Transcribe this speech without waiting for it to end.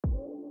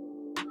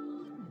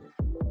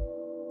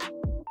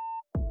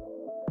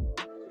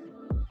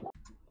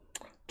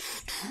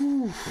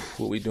Whew,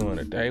 what we doing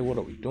today? What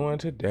are we doing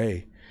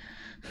today?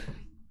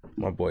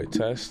 My boy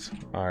Test.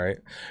 All right.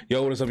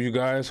 Yo, what is up, you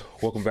guys?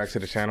 Welcome back to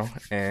the channel.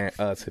 And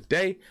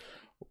today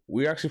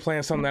we're actually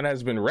playing something that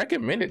has been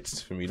recommended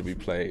for me to be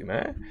played,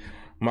 man.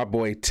 My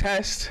boy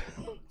Test,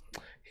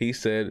 he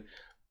said,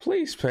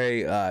 please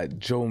play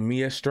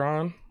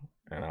Jomiastron.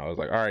 And I was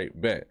like, all right,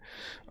 bet.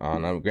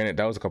 Now, granted,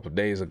 that was a couple of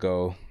days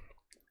ago.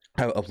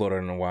 I haven't uploaded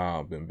in a while.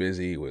 I've been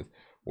busy with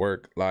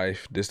work,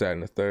 life, this, that,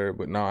 and the third.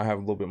 But now I have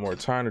a little bit more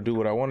time to do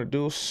what I want to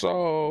do.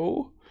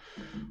 So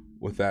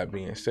with that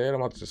being said,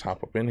 I'm about to just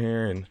hop up in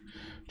here and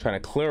trying to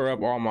clear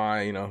up all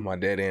my, my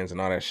dead ends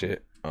and all that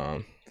shit.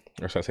 Or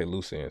should I say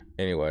loose ends?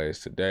 Anyways,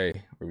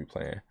 today we'll be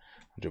playing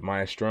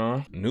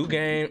Jomiastron. New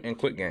game and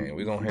quick game.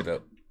 We're going to hit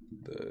up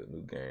the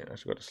new game. I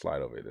should go to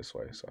slide over this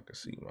way so I can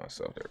see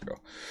myself. There we go.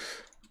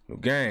 New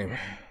game.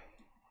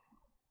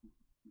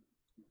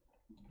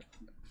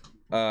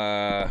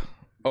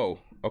 Oh,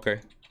 okay.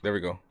 There we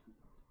go.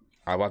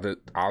 I'm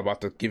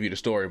about to give you the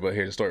story, but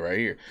here's the story right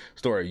here.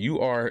 Story: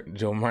 you are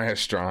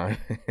Jomiastron,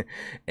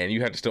 and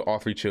you had to steal all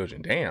 3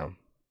 children. Damn.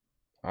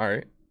 All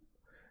right.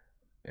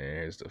 And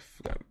here's the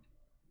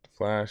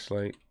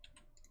flashlight,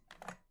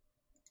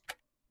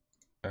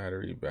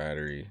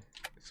 battery.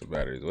 Some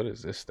batteries. What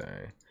is this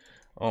thing?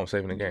 Oh, I'm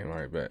saving the game. All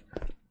right, bet.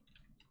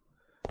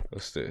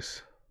 What's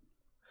this?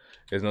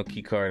 There's no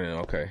key card in it.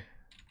 Okay.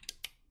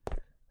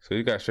 So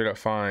you got straight up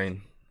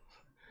find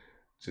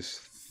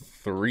just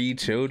 3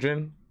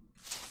 children?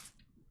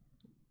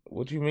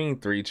 What do you mean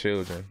 3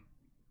 children?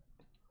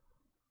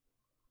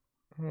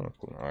 Oh,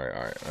 cool. All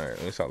right.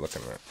 Let me start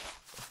looking at it.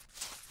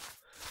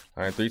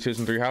 All right, 3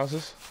 children, 3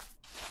 houses.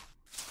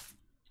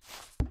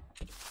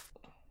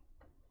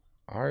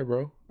 All right,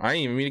 bro. I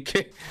ain't even mean to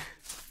kid.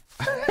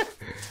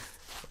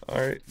 All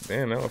right,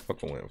 damn, that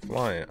motherfucker went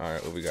flying. All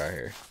right, what we got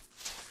here?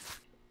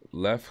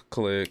 Left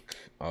click.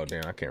 Oh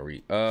damn, I can't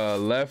read.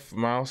 Left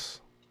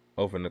mouse,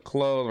 open to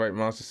close. Right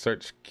mouse to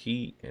search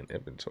key and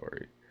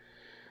inventory.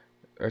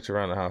 Search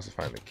around the house to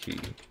find the key.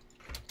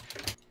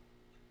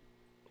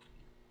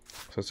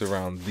 So it's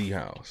around the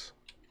house.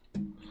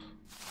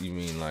 You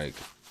mean like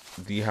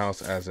the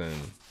house as in?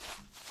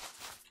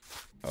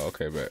 Oh,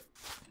 okay, bet.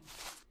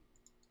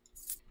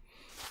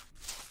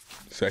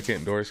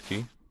 Second door's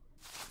key.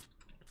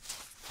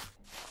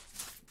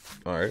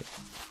 All right.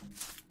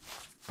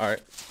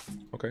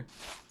 Okay.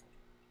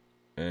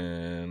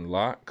 And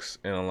locks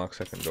and unlock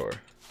second door.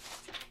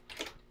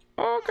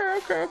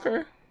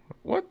 Okay.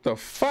 What the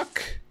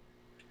fuck?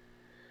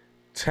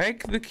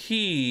 Take the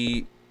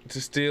key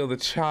to steal the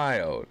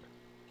child.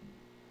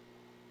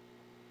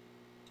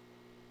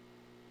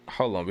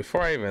 Hold on,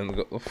 before I even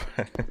go.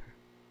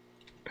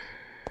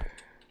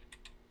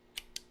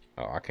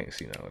 Oh, I can't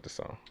see now with the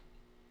song.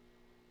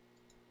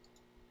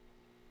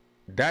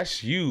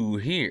 That's you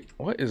here.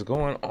 What is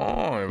going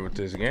on with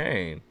this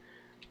game?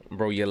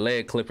 Bro, your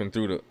leg clipping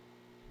through the...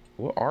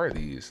 What are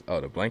these?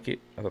 Oh, the blanket?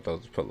 I thought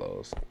those were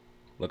pillows.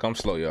 Look, I'm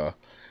slow, y'all.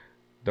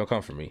 Don't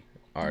come for me.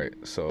 All right,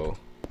 so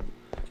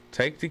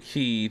take the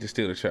key to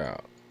steal the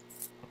child.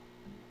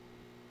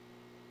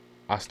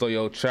 I stole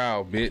your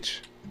child,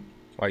 bitch.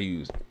 Why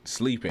you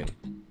sleeping?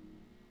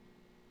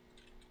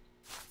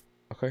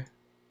 Okay.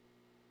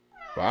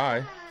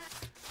 Bye.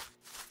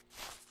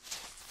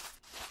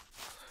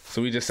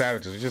 So we just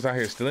savages. We just out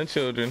here stealing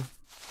children.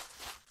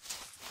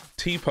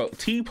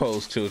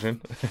 T-pose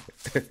children.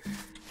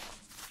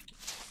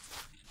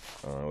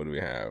 What do we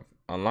have?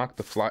 Unlock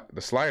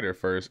the slider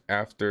first.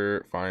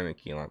 After finding the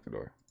key, unlock the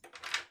door.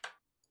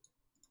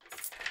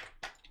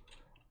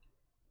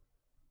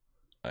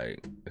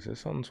 Like, is this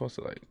something supposed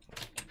to like?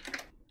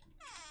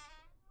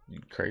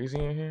 You crazy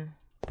in here?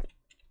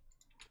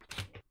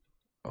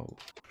 Oh,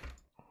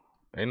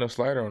 ain't no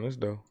slider on this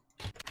door.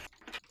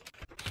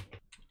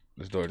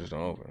 This door just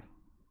don't open.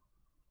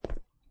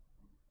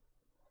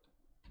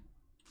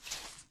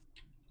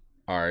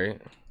 All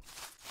right.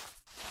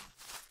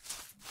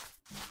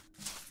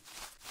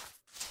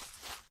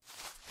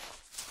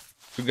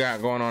 What you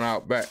got going on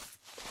out back?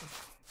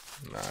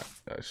 Nah,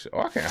 that shit.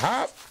 Oh, I can't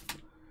hop.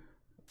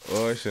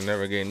 Oh, it should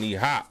never get any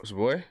hops,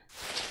 boy.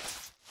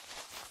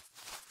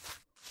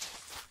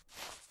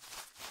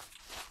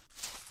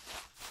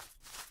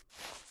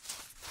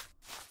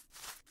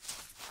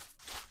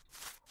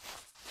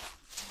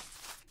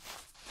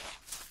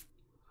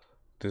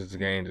 This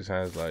game just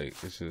has like,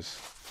 it's just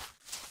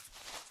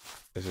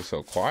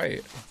so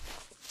quiet.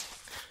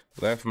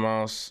 Left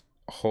mouse,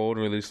 hold,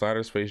 release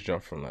ladder, space,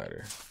 jump from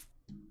ladder.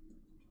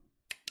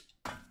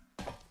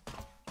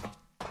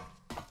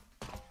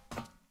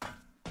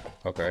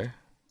 Okay.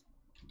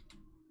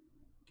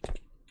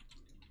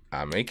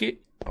 I make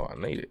it? Oh, I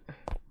made it.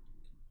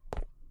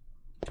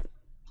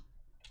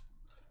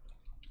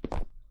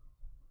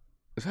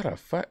 Is that a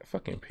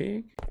fucking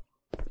pig?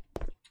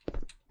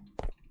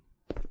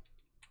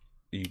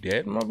 You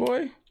dead, my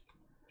boy?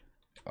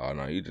 Oh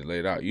no, you just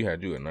laid out. You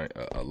had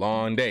a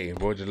long day,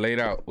 boy. Just laid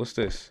out. What's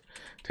this?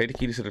 Take the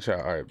key to the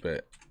child. All right,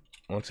 bet.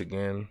 Once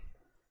again,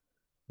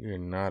 you're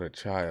not a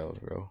child,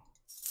 bro.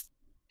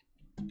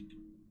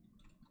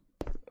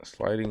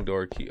 Sliding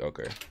door key.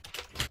 Okay.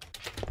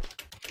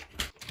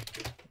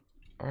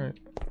 All right.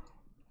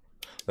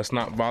 Let's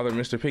not bother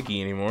Mr.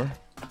 Piggy anymore.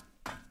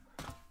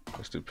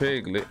 Mr.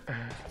 Piglet.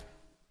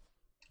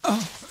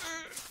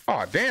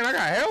 Oh, damn, I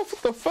got health?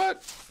 What the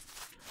fuck?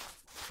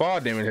 Fall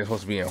damage is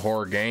supposed to be in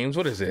horror games.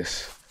 What is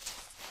this?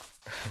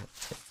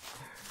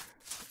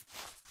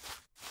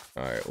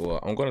 All right, well,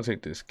 I'm gonna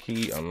take this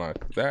key,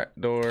 unlock that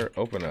door,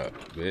 open up,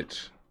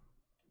 bitch.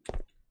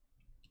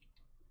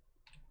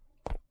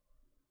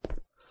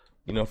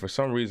 You know, for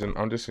some reason,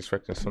 I'm just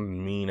expecting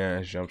some mean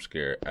ass jump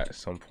scare at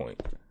some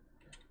point.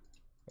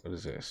 What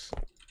is this?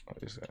 What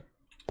is that?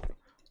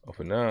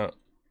 Open up.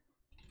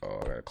 Oh,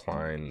 I gotta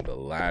climb the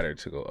ladder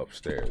to go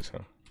upstairs,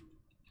 huh?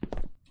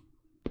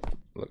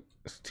 Look,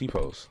 it's a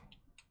T-pose.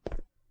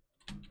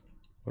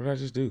 What did I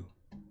just do?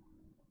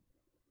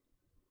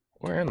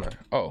 Where am I?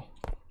 Oh.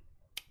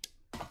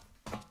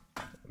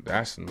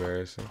 That's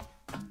embarrassing.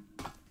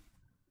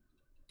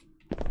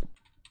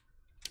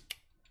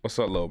 What's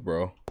up, little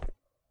bro?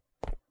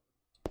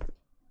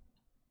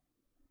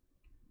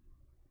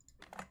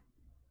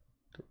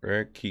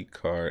 Red key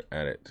card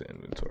added to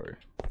inventory.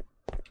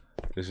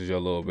 This is your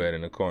little bed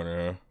in the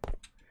corner, huh?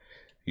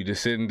 You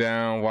just sitting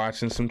down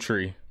watching some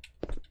tree.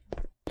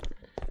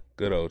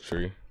 Good old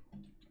tree.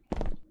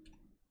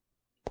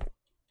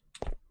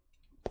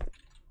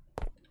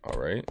 All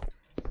right.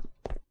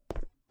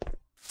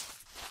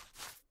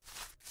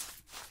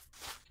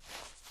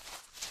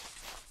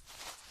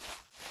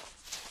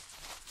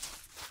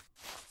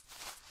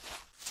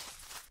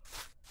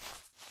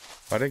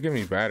 Why'd they give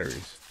me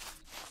batteries?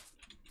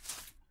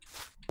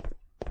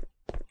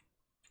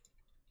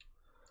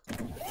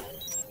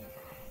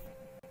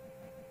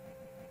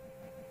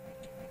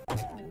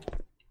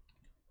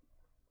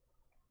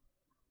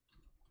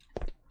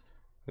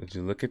 Did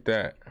you look at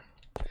that?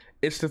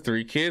 It's the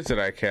 3 kids that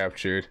I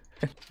captured.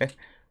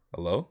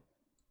 Hello?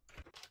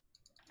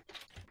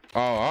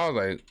 Oh, I was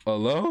like,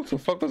 hello? What the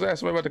fuck was that?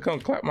 Somebody about to come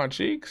clap my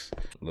cheeks?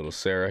 Little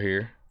Sarah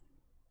here.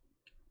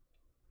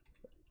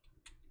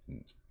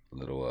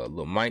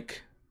 Little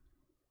Mike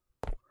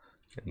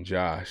and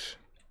Josh.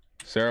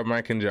 Sarah,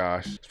 Mike, and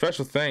Josh.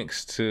 Special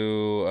thanks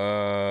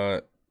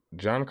to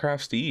John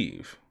Craft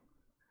Steve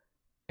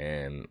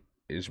and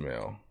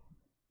Ishmael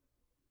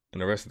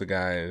and the rest of the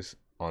guys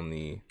on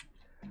the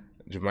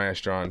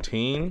Jomiastron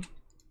team.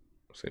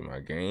 Say my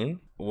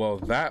game. Well,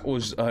 that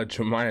was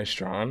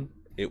Jomiastron.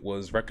 It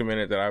was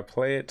recommended that I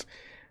play it,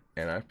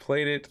 and I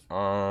played it.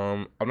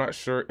 I'm not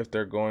sure if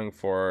they're going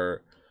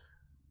for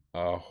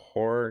a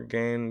horror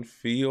game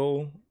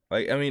feel.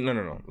 Like, I mean,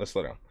 no. Let's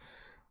slow down.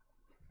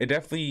 It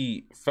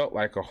definitely felt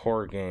like a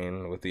horror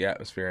game with the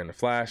atmosphere and the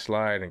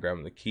flashlight and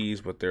grabbing the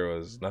keys, but there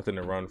was nothing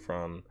to run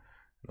from.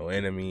 No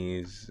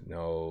enemies,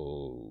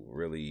 no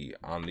really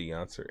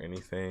ambiance or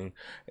anything.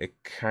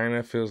 It kind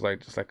of feels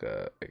like just like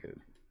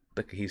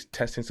he's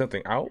testing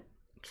something out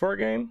for a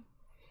game.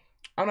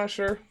 I'm not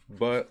sure,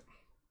 but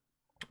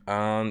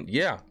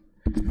yeah.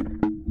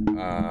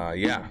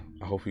 I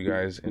hope you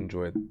guys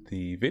enjoyed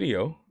the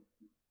video,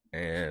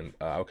 and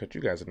I'll catch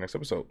you guys in the next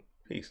episode.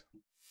 Peace.